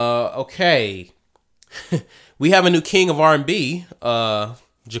Okay. We have a new king of R&B,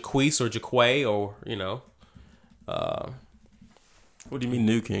 Jaquees or Jaquees, or, you know. What do you mean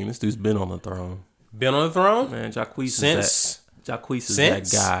new king? This dude's been on the throne. Been on the throne? Man, Jaquees is that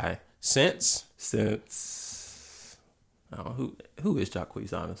guy. Since. I don't know, who is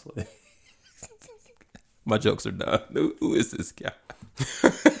Jaquees, honestly? My jokes are done. Who is this guy?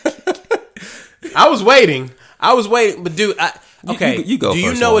 I was waiting, but dude, okay. You go. Do you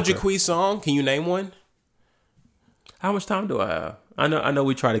first, know Walker. a Jaquees song? Can you name one? How much time do I have? I know.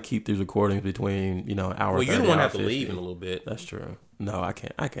 We try to keep these recordings between an hour. Well, you're the one that have to 50. leave in a little bit. That's true. No, I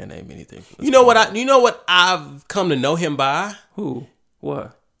can't. I can't name anything. For this You know what I've come to know him by? Who?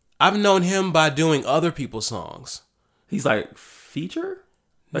 What? I've known him by doing other people's songs. He's like feature,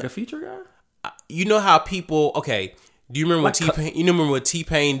 like a feature guy. You know how people? Okay. Do you remember what T-Pain? You remember what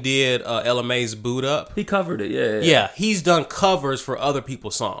T-Pain did? LMA's "Boot Up." He covered it. Yeah. Yeah, he's done covers for other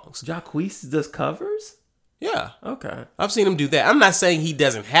people's songs. Jaquees does covers. Yeah. Okay. I've seen him do that. I'm not saying he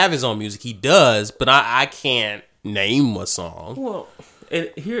doesn't have his own music. He does, but I can't name a song. Well,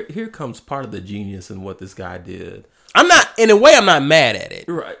 and here comes part of the genius in what this guy did. I'm not, in a way, I'm not mad at it.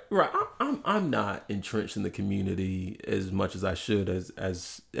 Right. I'm not entrenched in the community as much as I should,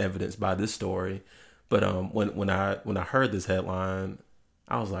 as evidenced by this story. But when I heard this headline,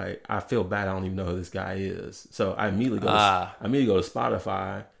 I was like, I feel bad. I don't even know who this guy is. So I immediately go to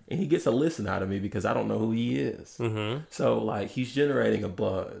Spotify, and he gets a listen out of me because I don't know who he is. Mm-hmm. So like he's generating a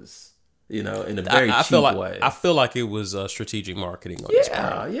buzz, in a very cheap way. I feel like it was strategic marketing on his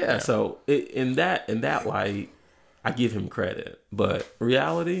part. Yeah. So in that light, I give him credit. But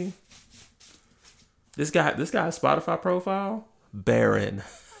reality, this guy's Spotify profile barren.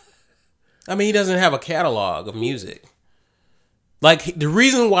 I mean, he doesn't have a catalog of music. Like, the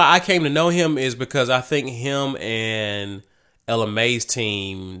reason why I came to know him is because I think him and LMA's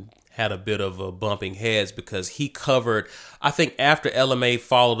team had a bit of a bumping heads because he covered, I think after LMA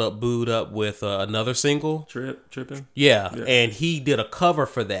followed up Booed Up with another single. Tripping? Yeah, and he did a cover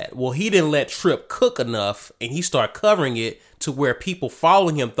for that. Well, he didn't let Trip cook enough, and he started covering it to where people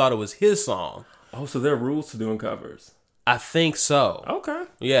following him thought it was his song. Oh, so there are rules to doing covers. I think so. Okay.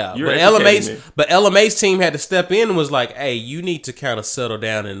 Yeah. You're But LMA's team had to step in and was like, hey, you need to kind of settle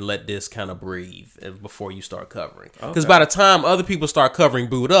down and let this kind of breathe before you start covering. Because by the time other people start covering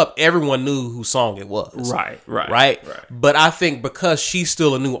Boot Up, everyone knew whose song it was. Right. But I think because she's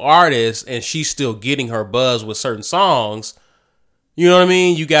still a new artist and she's still getting her buzz with certain songs, you know what I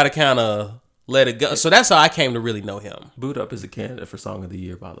mean? You got to kind of let it go. So that's how I came to really know him. Boot Up is a candidate for Song of the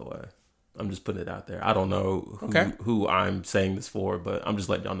Year, by the way. I'm just putting it out there. I don't know who I'm saying this for, but I'm just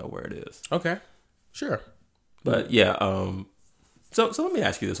letting y'all know where it is. Okay. Sure. But yeah, so let me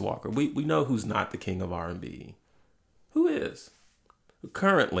ask you this, Walker. We know who's not the king of R&B. Who is?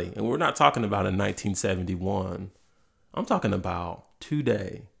 Currently, and we're not talking about in 1971. I'm talking about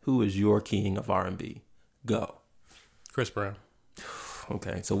today. Who is your king of R&B? Go. Chris Brown.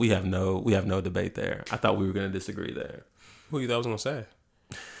 Okay, so we have no debate there. I thought we were going to disagree there. Who you thought I was going to say?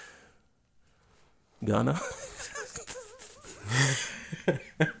 Gunna.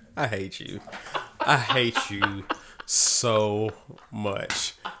 I hate you. I hate you so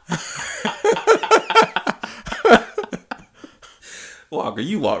much. Walker,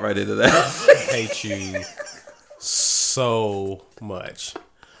 you walk right into that. I hate you so much.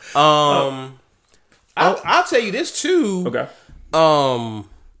 I'll tell you this too. Okay.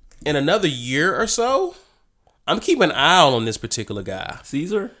 In another year or so, I'm keeping an eye on this particular guy.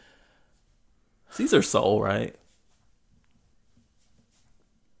 Caesar Soul, right?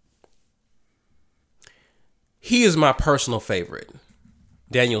 He is my personal favorite.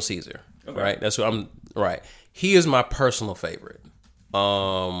 Daniel Caesar. Okay. Right? That's what I'm right. He is my personal favorite.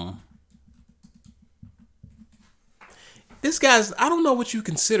 This guy's, I don't know what you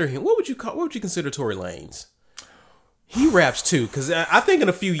consider him. What would you consider Tory Lanez? He raps too, because I think in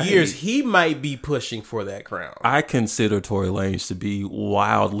a few years he might be pushing for that crown. I consider Tory Lanez to be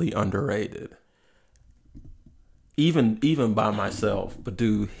wildly underrated. Even by myself. But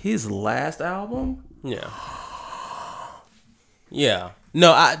dude, his last album? Yeah.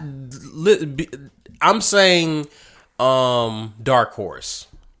 No, I'm saying Dark Horse.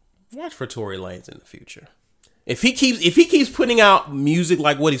 Watch for Tory Lanez in the future. If he keeps putting out music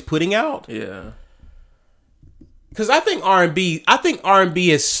like what he's putting out. Yeah. Because I think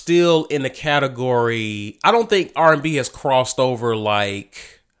R&B is still in the category. I don't think R&B has crossed over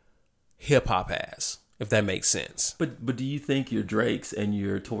like hip hop has, if that makes sense. But do you think your Drakes and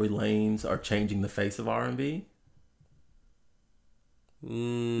your Tory Lanez are changing the face of R&B?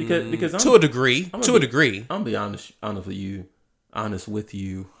 Because to a degree. I'm gonna be honest with you. honest with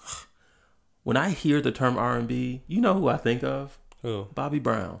you. When I hear the term R&B, you know who I think of? Who? Bobby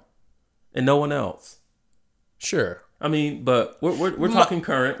Brown, and no one else. Sure. I mean, but we're talking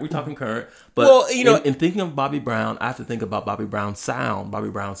current. We're talking current. But well, you know, in thinking of Bobby Brown, I have to think about Bobby Brown's sound, Bobby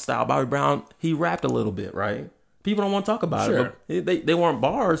Brown's style. Bobby Brown, he rapped a little bit, right? People don't want to talk about Sure. it. But they weren't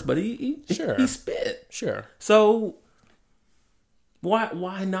bars, but he spit. Sure. So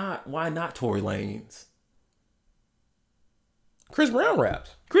why not Tory Lanez? Chris Brown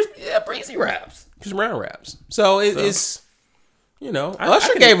raps. Breezy raps. Chris Brown raps. So it's, you know,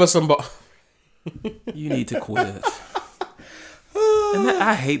 Usher gave us some. You need to quit. And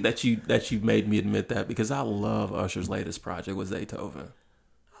I hate that you made me admit that, because I love Usher's latest project with Zaytoven.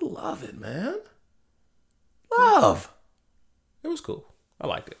 I love it, man. Love. It was cool. I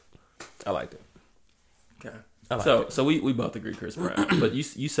liked it. Okay. So we both agree Chris Brown, but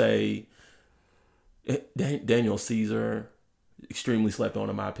you say Daniel Caesar, extremely slept on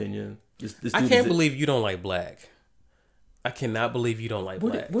in my opinion. This I can't believe you don't like Black. I cannot believe you don't like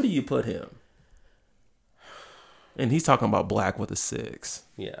Black. What do you put him? And he's talking about Black with a 6.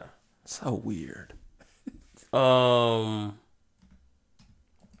 Yeah. So weird.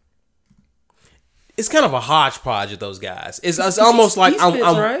 It's kind of a hodgepodge of those guys. It's almost like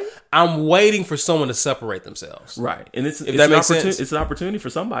I'm waiting for someone to separate themselves. Right. And if that makes sense. It's an opportunity for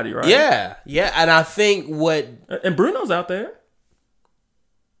somebody, right? Yeah. And I think and Bruno's out there.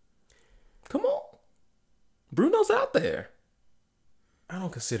 Come on. Bruno's out there. I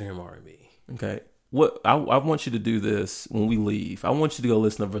don't consider him R&B. Okay. What I want you to do this when we leave. I want you to go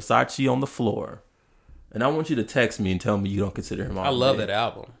listen to Versace on the Floor. And I want you to text me and tell me you don't consider him R&B. I love that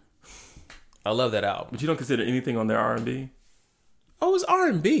album. But you don't consider anything on their R&B? Oh, it's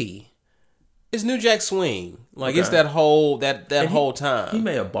R&B. It's New Jack Swing. Like, it's that whole whole time. He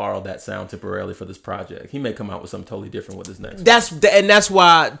may have borrowed that sound temporarily for this project. He may come out with something totally different with his next. That's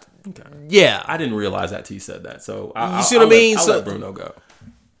why. Okay. Yeah, I didn't realize that till you said that. So you see what I mean? I'll let Bruno go.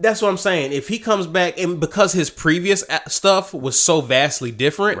 That's what I'm saying. If he comes back, and because his previous stuff was so vastly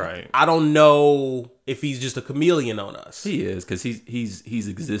different, right. I don't know if he's just a chameleon on us. He is, because he's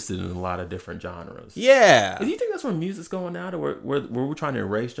existed in a lot of different genres. Yeah. Do you think that's where music's going now? To where we're trying to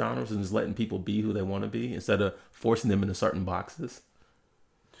erase genres and just letting people be who they want to be instead of forcing them into certain boxes?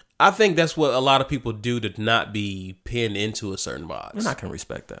 I think that's what a lot of people do to not be pinned into a certain box. And I can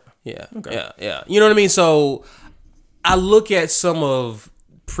respect that. Yeah. Okay. Yeah. You know what I mean? So I look at some of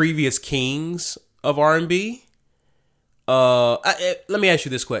previous kings of R&B. Let me ask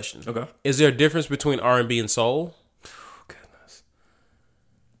you this question. Okay. Is there a difference between R&B and soul? Oh, goodness.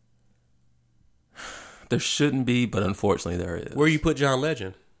 There shouldn't be, but unfortunately there is. Where you put John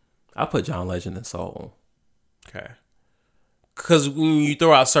Legend? I put John Legend in soul. Okay. Because when you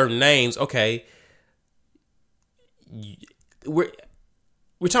throw out certain names, okay, we're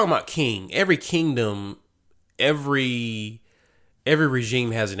talking about king. Every kingdom, every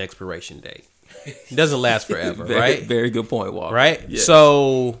regime has an expiration date. It doesn't last forever, right? Very good point, Walker. Right? Yes.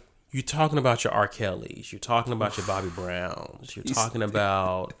 So you're talking about your R. Kellys. You're talking about your Bobby Browns. You're talking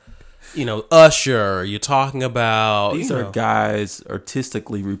about, Usher. You're talking about... These are guys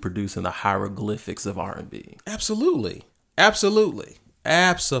artistically reproducing the hieroglyphics of R&B. Absolutely.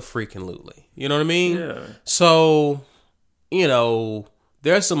 Abso-freaking-lutely. You know what I mean? Yeah. So,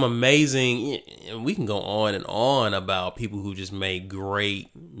 there's some amazing, and we can go on and on about people who just made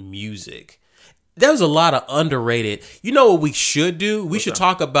great music. There's a lot of underrated. You know what we should do? We should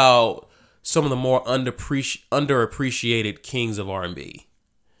talk about some of the more underappreciated kings of R&B.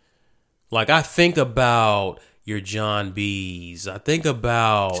 Like, I think about your John B's. I think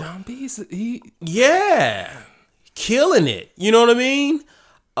about John B's. Yeah, killing it. You know what I mean?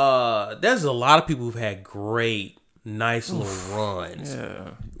 There's a lot of people who've had great, nice little runs.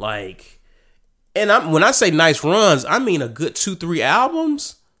 Yeah. Like, and when I say nice runs, I mean a good 2-3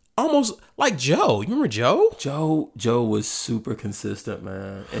 albums. Almost like Joe. You remember Joe? Joe was super consistent,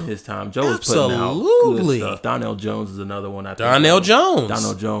 man, in his time. Joe was putting out good stuff. Donnell Jones is another one. Donnell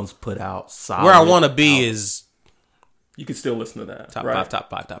Jones put out solid. Where I Want to Be is... You can still listen to that. Top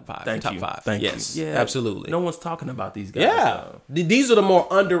five. Thank you. Thank you. Yeah, absolutely. No one's talking about these guys. Yeah. These are the more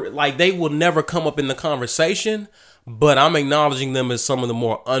they will never come up in the conversation, but I'm acknowledging them as some of the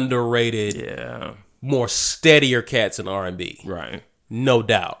more underrated, more steadier cats in R&B. Right. No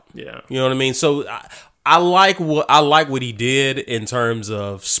doubt. Yeah. You know what I mean? So I like what he did in terms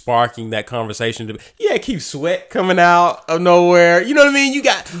of sparking that conversation. Keith Sweat coming out of nowhere. You know what I mean? You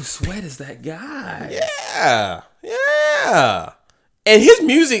got Keith Sweat is that guy. Yeah. Yeah. And his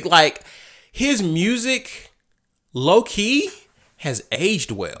music, low key has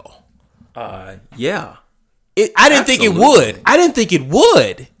aged well. Yeah. I didn't think it would. I didn't think it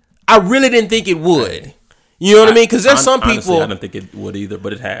would. I really didn't think it would. Hey. You know what I mean? Because there's some people. Honestly, I didn't think it would either,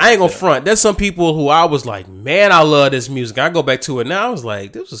 but it has. I ain't gonna front. There's some people who I was like, man, I love this music. I go back to it now. I was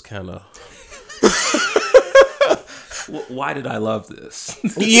like, this was kind of. Why did I love this?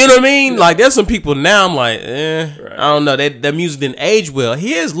 You know what I mean? Like, there's some people now. I'm like, right. I don't know. That music didn't age well.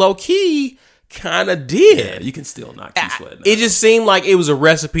 His low key kind of did. Yeah, you can still not keep sweating. It just seemed like it was a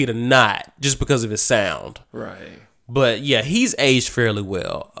recipe to not, just because of his sound. Right. But yeah, he's aged fairly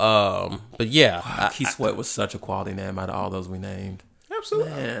well. But yeah, wow, Keith Sweat was such a quality name out of all those we named.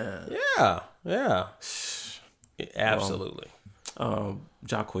 Absolutely. Man. Yeah. Absolutely.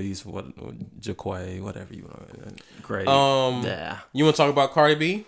 Jaquees, Jaquees, whatever you want. Great. Yeah. You want to talk about Cardi B?